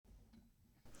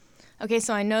Okay,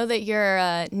 so I know that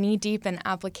you're knee-deep in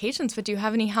applications, but do you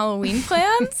have any Halloween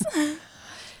plans?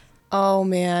 Oh,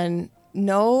 man.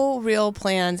 No real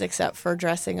plans except for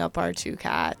dressing up our 2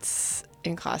 cats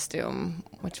in costume,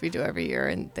 which we do every year,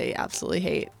 and they absolutely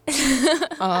hate.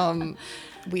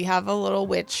 We have a little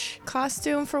witch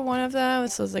costume for one of them.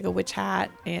 So it's like a witch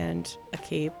hat and a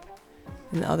cape.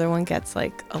 And the other one gets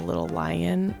like a little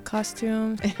lion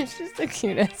costume. It's just the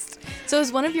cutest. So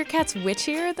is one of your cats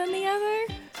witchier than the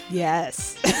other?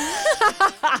 Yes.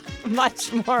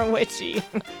 Much more witchy.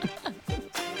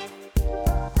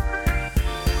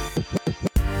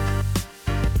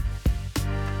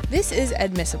 This is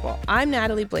Admissible. I'm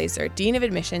Natalie Blazer, Dean of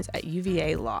Admissions at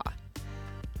UVA Law.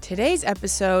 Today's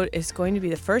episode is going to be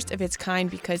the first of its kind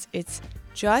because it's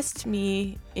just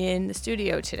me in the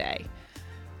studio today.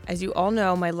 As you all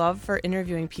know, my love for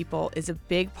interviewing people is a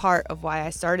big part of why I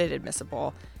started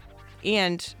Admissible,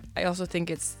 and I also think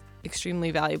it's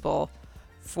extremely valuable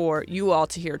for you all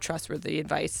to hear trustworthy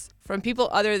advice from people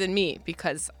other than me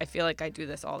because I feel like I do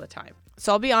this all the time.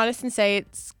 So I'll be honest and say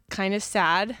it's kind of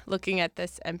sad looking at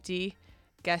this empty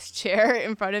guest chair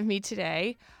in front of me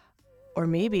today. Or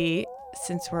maybe,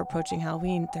 since we're approaching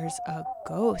Halloween, there's a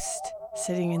ghost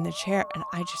sitting in the chair and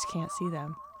I just can't see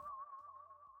them.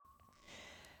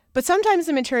 But sometimes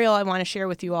the material I want to share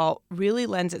with you all really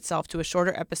lends itself to a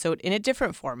shorter episode in a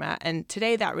different format, and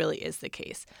today that really is the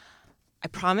case. I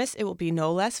promise it will be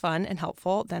no less fun and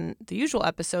helpful than the usual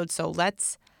episode, so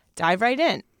let's dive right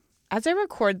in. As I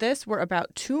record this, we're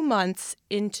about 2 months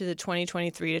into the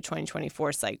 2023 to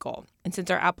 2024 cycle. And since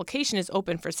our application is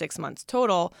open for 6 months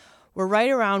total, we're right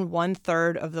around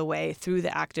 1/3 of the way through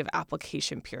the active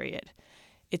application period.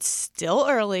 It's still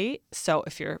early, so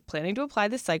if you're planning to apply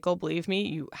this cycle, believe me,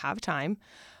 you have time.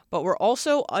 But we're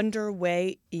also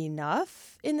underway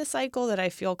enough in the cycle that I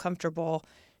feel comfortable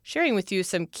sharing with you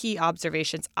some key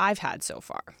observations I've had so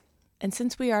far. And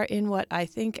since we are in what I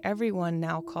think everyone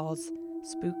now calls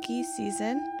spooky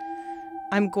season,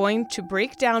 I'm going to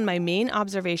break down my main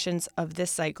observations of this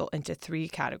cycle into 3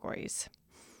 categories: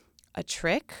 a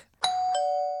trick,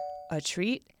 a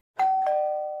treat,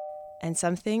 and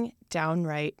something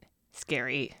downright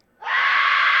scary.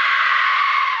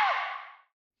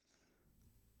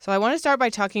 So I want to start by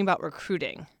talking about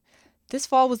recruiting. This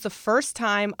fall was the first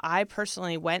time I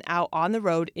personally went out on the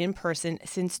road in person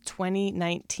since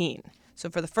 2019. So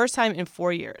for the first time in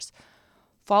 4 years.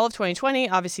 Fall of 2020,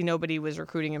 obviously nobody was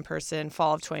recruiting in person.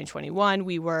 Fall of 2021,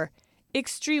 we were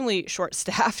extremely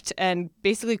short-staffed and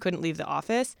basically couldn't leave the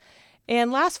office.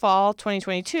 And last fall,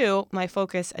 2022, my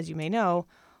focus, as you may know,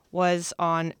 was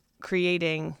on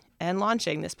creating and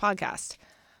launching this podcast.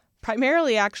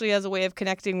 Primarily, actually, as a way of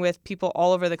connecting with people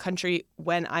all over the country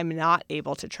when I'm not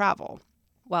able to travel.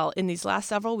 Well, in these last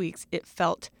several weeks, it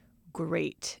felt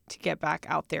great to get back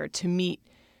out there to meet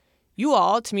you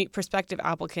all, to meet prospective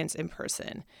applicants in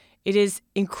person. It is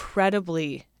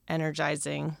incredibly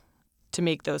energizing to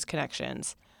make those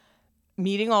connections.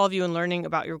 Meeting all of you and learning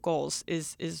about your goals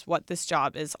is what this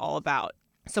job is all about.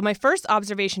 So my first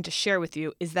observation to share with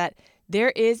you is that there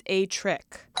is a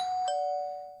trick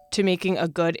to making a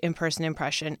good in-person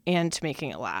impression and to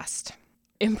making it last.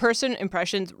 In-person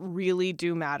impressions really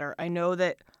do matter. I know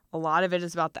that a lot of it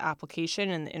is about the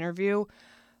application and the interview,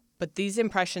 but these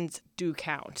impressions do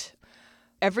count.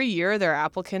 Every year, there are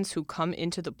applicants who come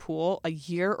into the pool a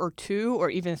year or 2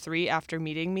 or even 3 after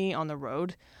meeting me on the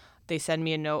road. They send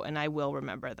me a note and I will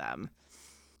remember them.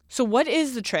 So what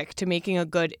is the trick to making a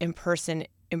good in-person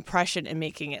impression and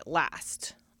making it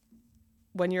last?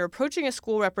 When you're approaching a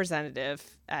school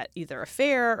representative at either a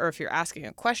fair or if you're asking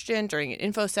a question during an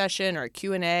info session or a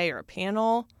Q&A or a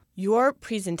panel, your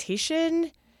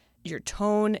presentation, your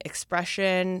tone,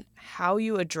 expression, how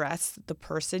you address the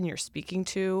person you're speaking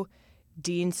to,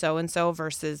 Dean so-and-so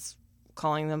versus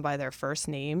calling them by their first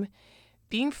name,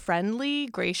 being friendly,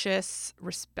 gracious,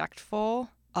 respectful,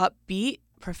 upbeat,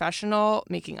 professional,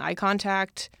 making eye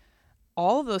contact,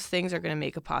 all of those things are going to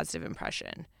make a positive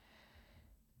impression.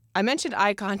 I mentioned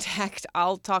eye contact.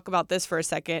 I'll talk about this for a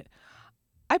second.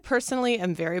 I personally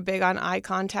am very big on eye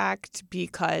contact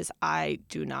because I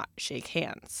do not shake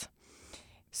hands.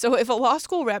 So if a law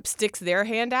school rep sticks their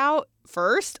hand out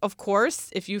first, of course,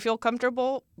 if you feel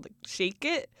comfortable, shake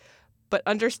it. But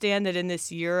understand that in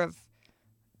this year of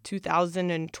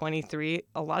 2023,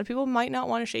 a lot of people might not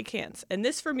want to shake hands. And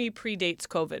this for me predates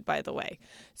COVID, by the way.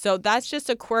 So that's just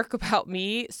a quirk about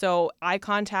me. So eye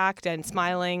contact and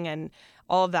smiling and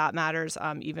all of that matters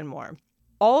even more.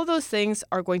 All of those things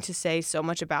are going to say so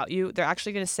much about you. They're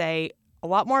actually going to say a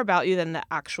lot more about you than the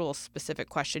actual specific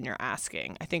question you're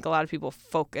asking. I think a lot of people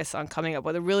focus on coming up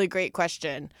with a really great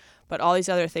question, but all these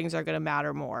other things are going to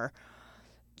matter more.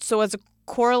 So as a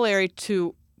corollary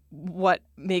to what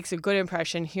makes a good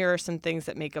impression, here are some things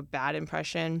that make a bad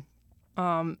impression.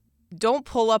 Don't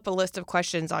pull up a list of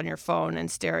questions on your phone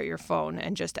and stare at your phone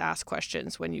and just ask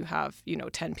questions when you have,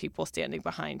 10 people standing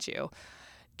behind you.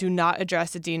 Do not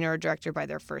address a dean or a director by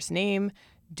their first name.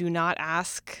 Do not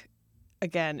ask,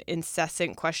 again,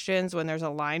 incessant questions when there's a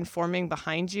line forming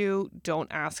behind you.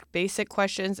 Don't ask basic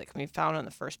questions that can be found on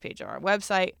the first page of our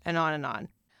website, and on and on.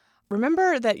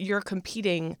 Remember that you're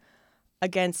competing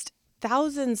against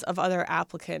thousands of other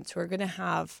applicants who are going to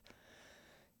have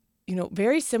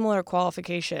very similar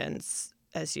qualifications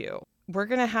as you. We're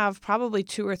going to have probably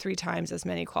 2 or 3 times as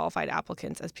many qualified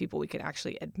applicants as people we can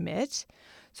actually admit.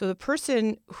 So the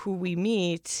person who we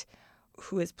meet,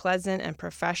 who is pleasant and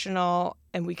professional,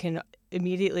 and we can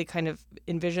immediately kind of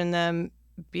envision them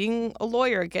being a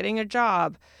lawyer, getting a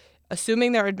job,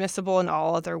 assuming they're admissible in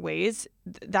all other ways,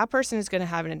 that person is going to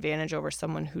have an advantage over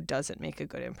someone who doesn't make a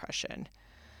good impression.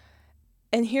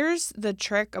 And here's the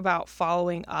trick about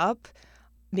following up.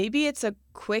 Maybe it's a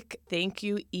quick thank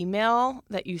you email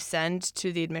that you send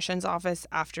to the admissions office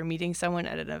after meeting someone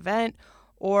at an event,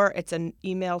 or it's an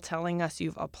email telling us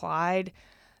you've applied.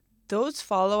 Those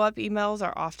follow-up emails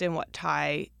are often what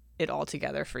tie it all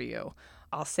together for you.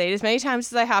 I'll say it as many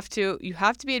times as I have to. You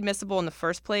have to be admissible in the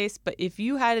first place, but if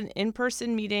you had an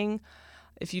in-person meeting,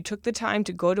 if you took the time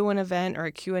to go to an event or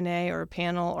a Q&A or a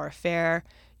panel or a fair,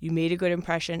 you made a good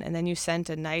impression, and then you sent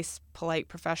a nice, polite,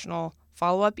 professional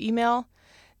follow-up email,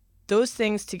 those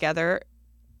things together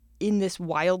in this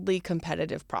wildly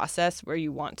competitive process where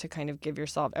you want to kind of give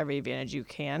yourself every advantage you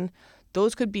can,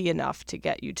 those could be enough to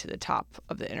get you to the top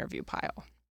of the interview pile.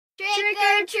 Trick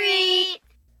or treat!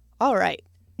 All right.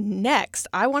 Next,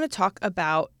 I want to talk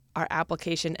about our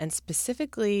application and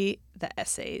specifically the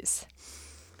essays.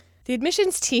 The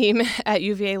admissions team at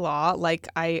UVA Law, like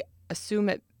I assume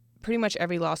at pretty much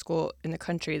every law school in the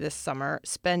country this summer,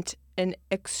 spent an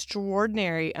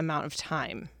extraordinary amount of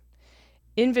time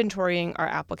inventorying our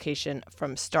application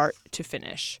from start to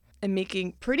finish and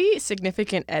making pretty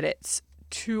significant edits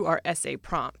to our essay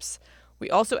prompts. We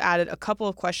also added a couple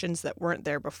of questions that weren't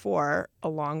there before,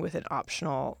 along with an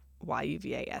optional Why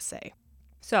UVA essay.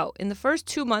 So in the first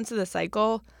 2 months of the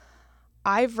cycle,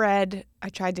 I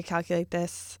tried to calculate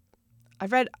this,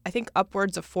 I've read, I think,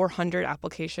 upwards of 400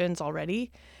 applications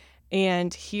already,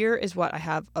 and here is what I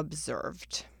have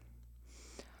observed.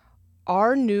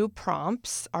 Our new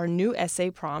prompts, our new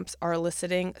essay prompts, are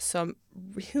eliciting some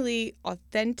really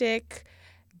authentic,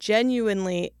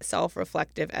 genuinely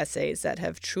self-reflective essays that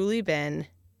have truly been,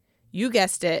 you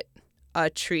guessed it,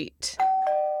 a treat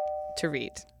to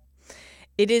read.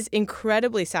 It is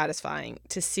incredibly satisfying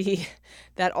to see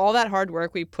that all that hard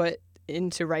work we put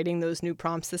into writing those new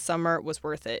prompts this summer was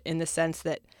worth it, in the sense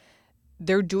that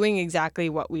they're doing exactly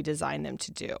what we designed them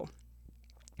to do.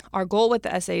 Our goal with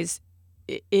the essays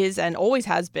is and always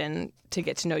has been to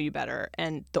get to know you better.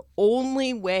 And the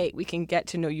only way we can get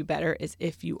to know you better is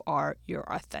if you are your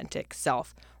authentic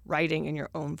self, writing in your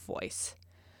own voice.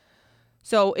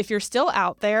 So if you're still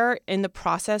out there in the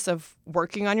process of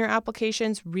working on your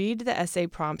applications, read the essay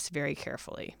prompts very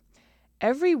carefully.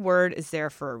 Every word is there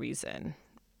for a reason.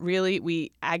 Really,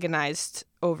 we agonized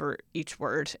over each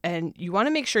word, and you want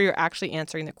to make sure you're actually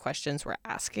answering the questions we're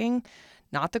asking.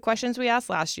 Not the questions we asked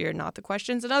last year, not the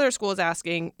questions another school is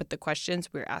asking, but the questions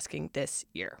we're asking this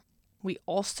year. We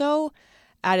also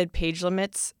added page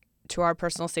limits to our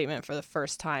personal statement for the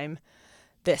first time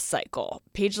this cycle.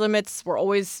 Page limits were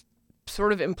always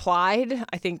sort of implied.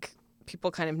 I think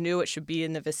people kind of knew it should be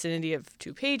in the vicinity of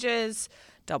 2 pages,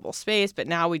 double space, but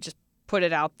now we just put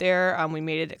it out there. We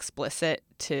made it explicit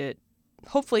to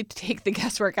hopefully take the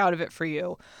guesswork out of it for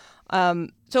you.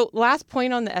 So last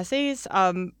point on the essays,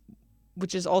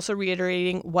 which is also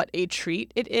reiterating what a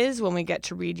treat it is when we get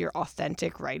to read your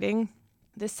authentic writing.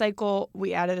 This cycle,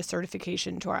 we added a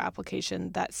certification to our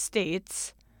application that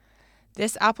states,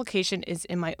 "This application is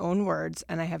in my own words,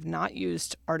 and I have not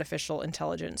used artificial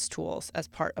intelligence tools as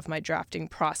part of my drafting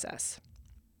process."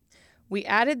 We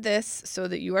added this so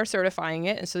that you are certifying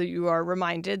it and so that you are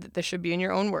reminded that this should be in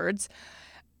your own words,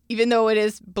 even though it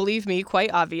is, believe me,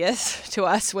 quite obvious to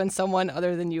us when someone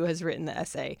other than you has written the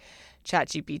essay.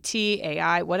 ChatGPT,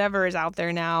 AI, whatever is out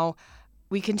there now,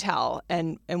 we can tell,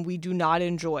 and we do not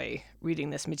enjoy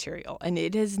reading this material. And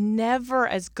it is never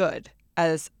as good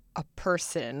as a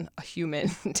person, a human,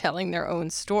 telling their own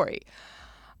story.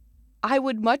 I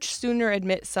would much sooner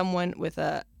admit someone with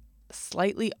a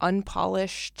slightly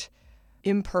unpolished,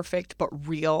 imperfect, but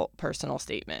real personal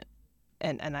statement,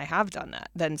 and I have done that,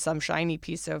 than some shiny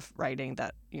piece of writing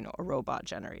that, a robot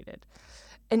generated.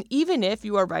 And even if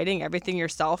you are writing everything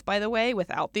yourself, by the way,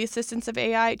 without the assistance of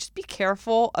AI, just be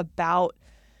careful about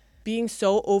being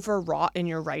so overwrought in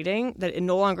your writing that it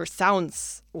no longer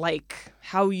sounds like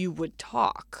how you would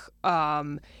talk.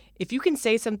 If you can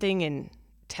say something in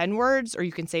 10 words or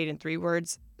you can say it in 3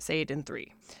 words, say it in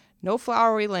 3. No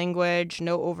flowery language,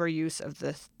 no overuse of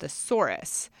the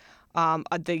thesaurus.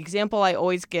 The example I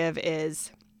always give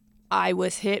is, I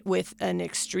was hit with an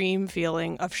extreme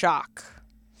feeling of shock.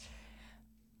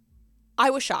 I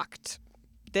was shocked.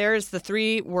 There's the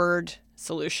 3-word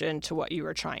solution to what you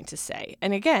were trying to say.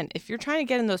 And again, if you're trying to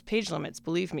get in those page limits,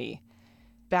 believe me,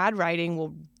 bad writing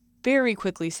will very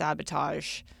quickly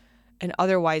sabotage an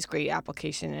otherwise great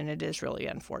application, and it is really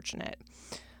unfortunate.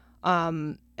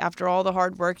 After all the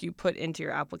hard work you put into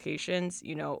your applications,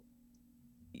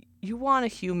 you want a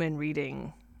human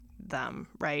reading them,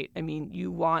 right? I mean, you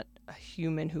want a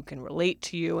human who can relate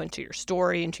to you and to your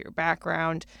story and to your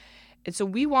background. And so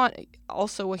we want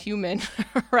also a human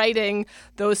writing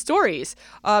those stories,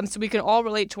 so we can all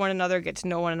relate to one another, get to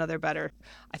know one another better.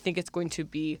 I think it's going to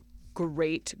be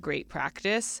great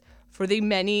practice for the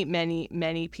many, many,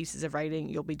 many pieces of writing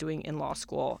you'll be doing in law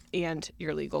school and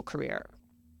your legal career.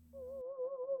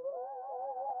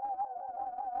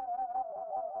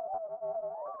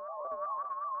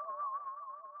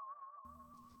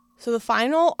 So the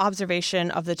final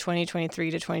observation of the 2023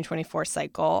 to 2024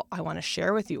 cycle I want to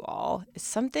share with you all is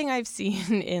something I've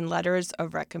seen in letters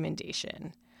of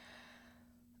recommendation.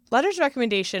 Letters of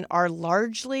recommendation are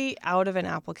largely out of an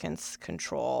applicant's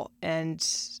control. And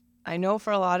I know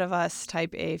for a lot of us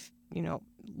type A,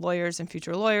 lawyers and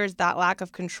future lawyers, that lack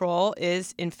of control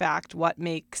is, in fact, what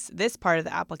makes this part of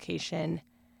the application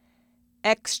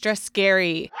extra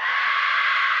scary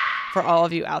for all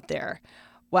of you out there.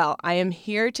 Well, I am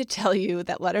here to tell you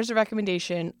that letters of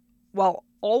recommendation, while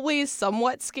always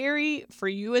somewhat scary for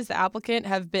you as the applicant,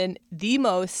 have been the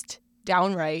most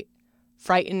downright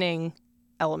frightening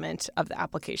element of the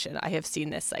application I have seen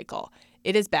this cycle.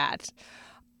 It is bad.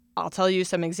 I'll tell you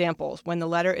some examples. When the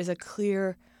letter is a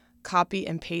clear copy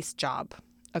and paste job,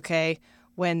 okay?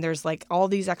 When there's like all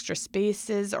these extra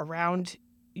spaces around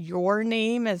your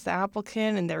name as the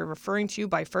applicant and they're referring to you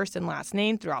by first and last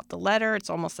name throughout the letter. It's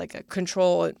almost like a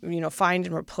control, find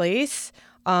and replace.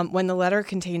 When the letter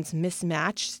contains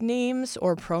mismatched names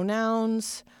or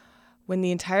pronouns, when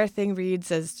the entire thing reads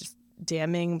as just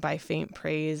damning by faint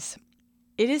praise.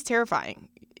 It is terrifying,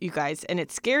 you guys. And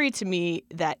it's scary to me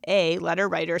that A, letter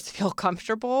writers feel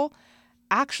comfortable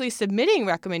actually submitting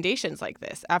recommendations like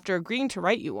this after agreeing to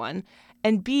write you one,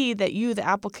 and B, that you, the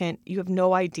applicant, you have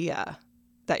no idea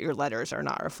that your letters are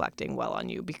not reflecting well on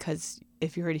you, because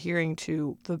if you're adhering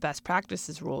to the best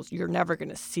practices rules, you're never going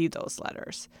to see those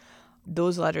letters.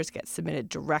 Those letters get submitted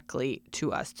directly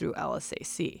to us through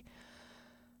LSAC.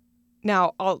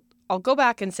 Now, I'll go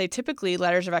back and say typically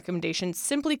letters of recommendation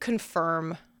simply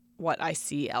confirm what I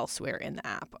see elsewhere in the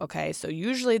app, okay? So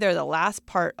usually they're the last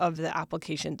part of the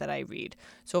application that I read.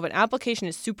 So if an application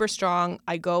is super strong,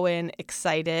 I go in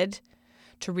excited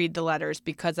to read the letters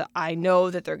because I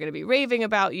know that they're going to be raving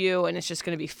about you, and it's just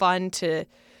going to be fun to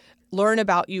learn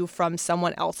about you from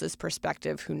someone else's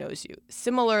perspective who knows you.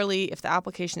 Similarly, if the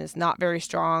application is not very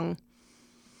strong,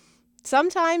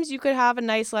 sometimes you could have a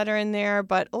nice letter in there,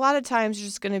 but a lot of times it's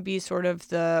just going to be sort of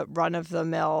the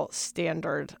run-of-the-mill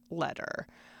standard letter.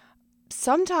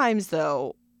 Sometimes,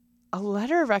 though, a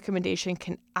letter of recommendation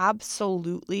can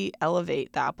absolutely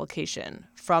elevate the application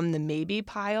from the maybe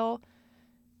pile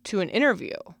to an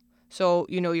interview. So,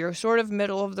 you're sort of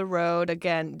middle of the road.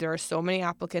 Again, there are so many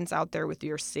applicants out there with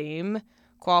your same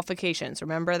qualifications.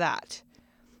 Remember that.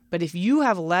 But if you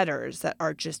have letters that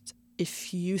are just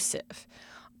effusive,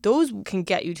 those can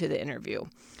get you to the interview.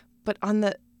 But on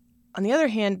the other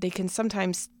hand, they can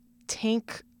sometimes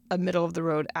tank a middle of the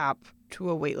road app to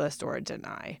a waitlist or a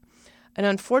deny. And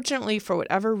unfortunately, for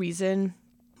whatever reason,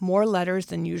 more letters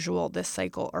than usual this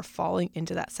cycle are falling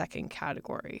into that second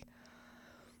category.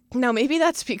 Now, maybe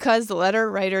that's because the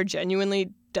letter writer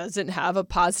genuinely doesn't have a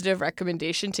positive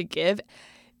recommendation to give.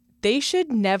 They should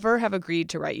never have agreed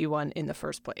to write you one in the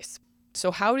first place.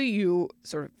 So how do you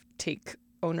sort of take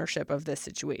ownership of this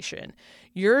situation?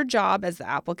 Your job as the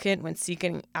applicant when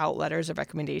seeking out letters of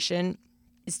recommendation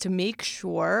is to make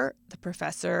sure the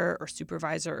professor or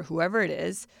supervisor or whoever it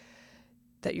is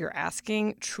that you're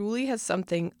asking truly has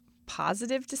something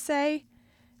positive to say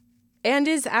and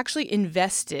is actually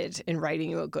invested in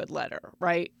writing you a good letter,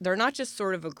 right? They're not just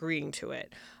sort of agreeing to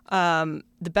it.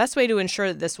 The best way to ensure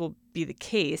that this will be the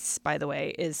case, by the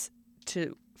way, is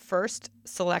to first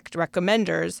select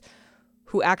recommenders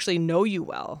who actually know you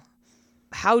well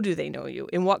How do they know you?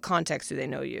 In what context do they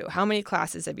know you? How many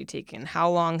classes have you taken? How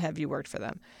long have you worked for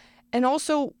them? And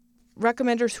also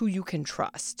recommenders who you can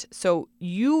trust. So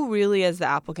you really, as the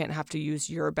applicant, have to use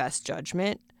your best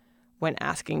judgment when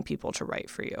asking people to write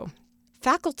for you.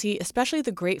 Faculty, especially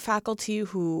the great faculty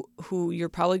who you're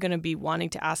probably going to be wanting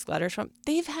to ask letters from,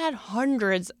 they've had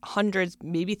hundreds,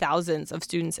 maybe thousands of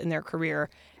students in their career,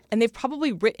 and they've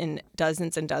probably written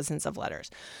dozens and dozens of letters.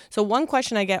 So one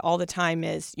question I get all the time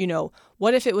is,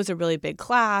 what if it was a really big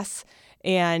class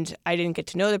and I didn't get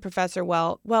to know the professor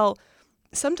well? Well,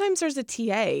 sometimes there's a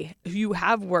TA who you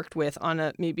have worked with on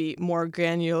a maybe more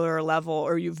granular level,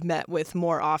 or you've met with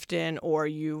more often, or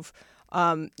you've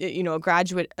a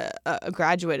graduate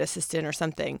assistant or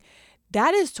something.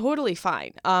 That is totally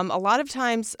fine. A lot of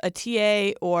times a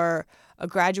TA or a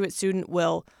graduate student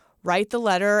will write the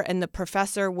letter and the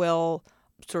professor will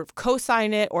sort of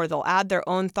co-sign it, or they'll add their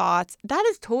own thoughts. That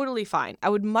is totally fine. I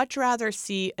would much rather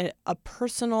see a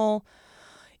personal,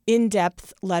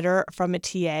 in-depth letter from a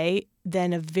TA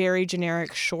than a very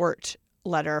generic short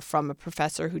letter from a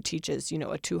professor who teaches, a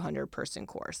 200-person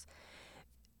course.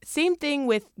 Same thing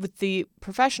with the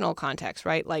professional context,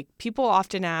 right? Like people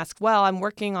often ask, well, I'm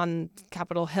working on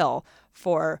Capitol Hill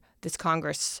for this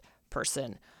Congress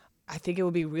person. I think it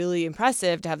would be really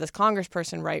impressive to have this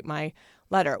congressperson write my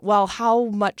letter. Well, how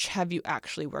much have you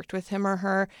actually worked with him or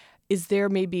her? Is there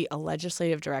maybe a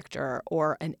legislative director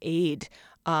or an aide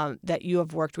that you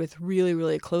have worked with really,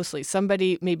 really closely?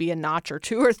 Somebody maybe a notch or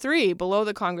 2 or 3 below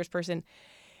the congressperson.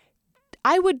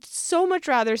 I would so much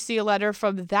rather see a letter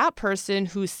from that person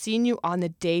who's seen you on the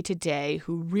day-to-day,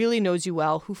 who really knows you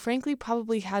well, who frankly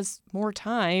probably has more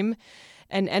time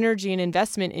and energy and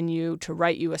investment in you to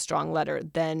write you a strong letter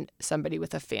than somebody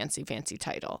with a fancy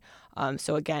title.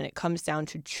 So again, it comes down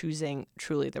to choosing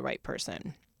truly the right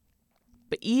person.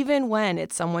 But even when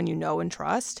it's someone you know and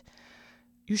trust,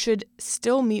 you should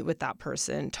still meet with that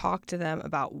person, talk to them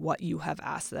about what you have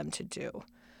asked them to do.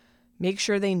 Make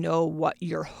sure they know what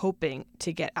you're hoping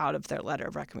to get out of their letter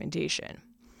of recommendation.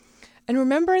 And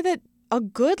remember that a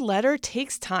good letter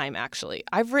takes time, actually.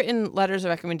 I've written letters of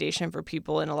recommendation for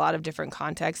people in a lot of different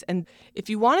contexts. And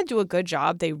if you want to do a good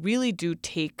job, they really do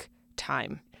take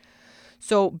time.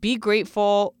 So be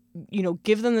grateful,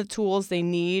 give them the tools they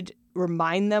need,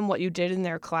 remind them what you did in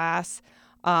their class,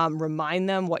 remind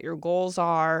them what your goals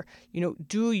are,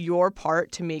 do your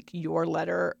part to make your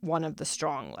letter one of the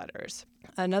strong letters.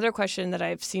 Another question that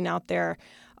I've seen out there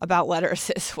about letters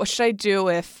is, what should I do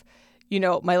if,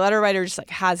 my letter writer just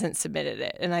hasn't submitted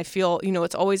it? And I feel,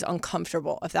 it's always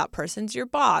uncomfortable if that person's your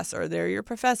boss or they're your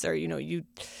professor.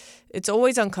 It's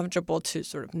always uncomfortable to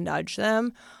sort of nudge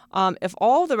them. If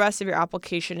all the rest of your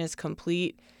application is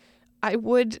complete, I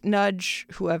would nudge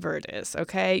whoever it is,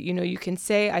 okay? You can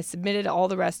say, I submitted all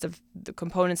the rest of the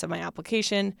components of my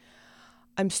application.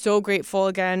 I'm so grateful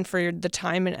again for the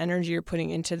time and energy you're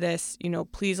putting into this.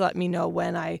 Please let me know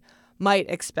when I might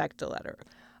expect a letter.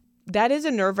 That is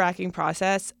a nerve-wracking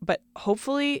process, but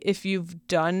hopefully if you've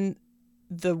done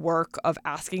the work of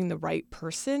asking the right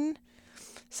person,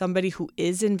 somebody who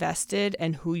is invested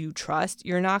and who you trust,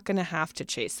 you're not going to have to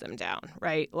chase them down,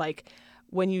 right? Like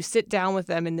when you sit down with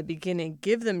them in the beginning,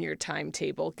 give them your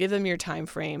timetable, give them your time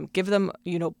frame, give them,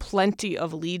 plenty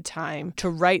of lead time to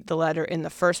write the letter in the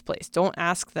first place. Don't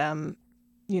ask them,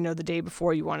 the day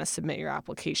before you want to submit your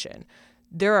application.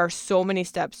 There are so many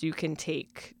steps you can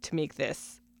take to make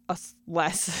this a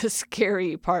less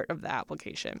scary part of the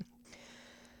application.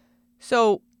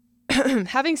 So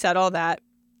having said all that,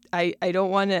 I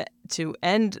don't want to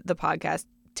end the podcast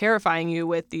terrifying you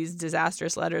with these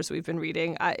disastrous letters we've been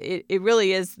reading. It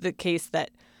really is the case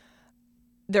that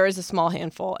there is a small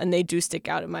handful and they do stick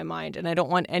out in my mind. And I don't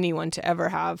want anyone to ever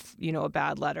have, a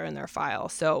bad letter in their file.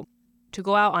 So to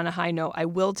go out on a high note, I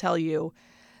will tell you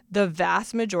the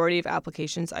vast majority of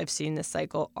applications I've seen this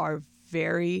cycle are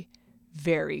very,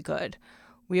 very good.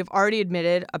 We have already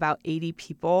admitted about 80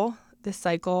 people this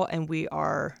cycle, and we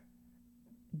are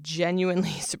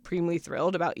genuinely supremely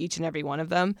thrilled about each and every one of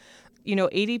them.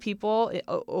 80 people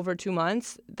over 2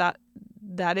 months, that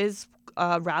is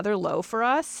rather low for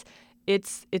us.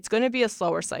 It's going to be a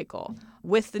slower cycle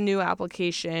with the new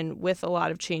application, with a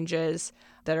lot of changes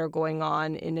that are going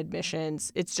on in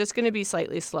admissions. It's just going to be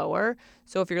slightly slower.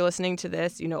 So if you're listening to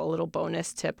this, a little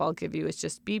bonus tip I'll give you is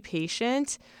just be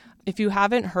patient. If you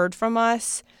haven't heard from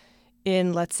us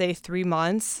in, let's say, 3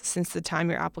 months since the time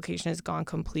your application has gone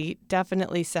complete,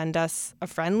 definitely send us a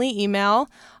friendly email,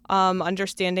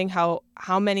 understanding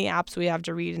how many apps we have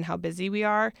to read and how busy we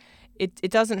are.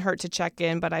 It doesn't hurt to check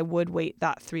in, but I would wait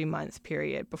that 3-month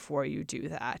period before you do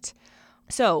that.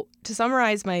 So, to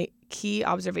summarize my key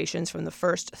observations from the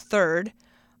first third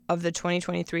of the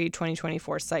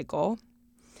 2023-2024 cycle,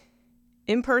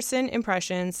 in-person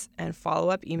impressions and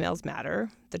follow-up emails matter.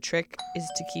 The trick is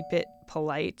to keep it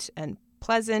polite and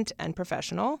pleasant and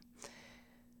professional.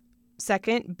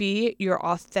 Second, be your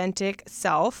authentic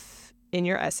self in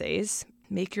your essays.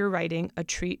 Make your writing a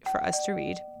treat for us to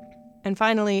read. And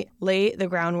finally, lay the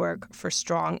groundwork for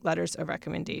strong letters of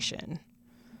recommendation.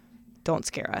 Don't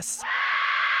scare us.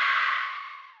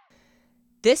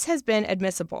 This has been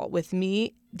Admissible with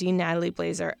me, Dean Natalie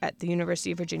Blazer at the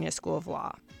University of Virginia School of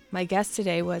Law. My guest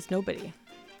today was nobody.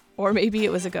 Or maybe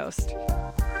it was a ghost.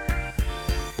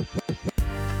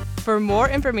 For more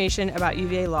information about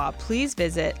UVA law, please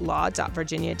visit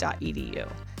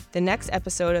law.virginia.edu. The next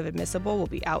episode of Admissible will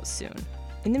be out soon.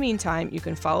 In the meantime, you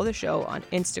can follow the show on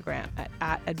Instagram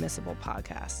at Admissible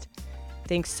Podcast.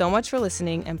 Thanks so much for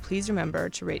listening, and please remember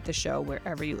to rate the show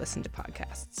wherever you listen to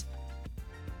podcasts.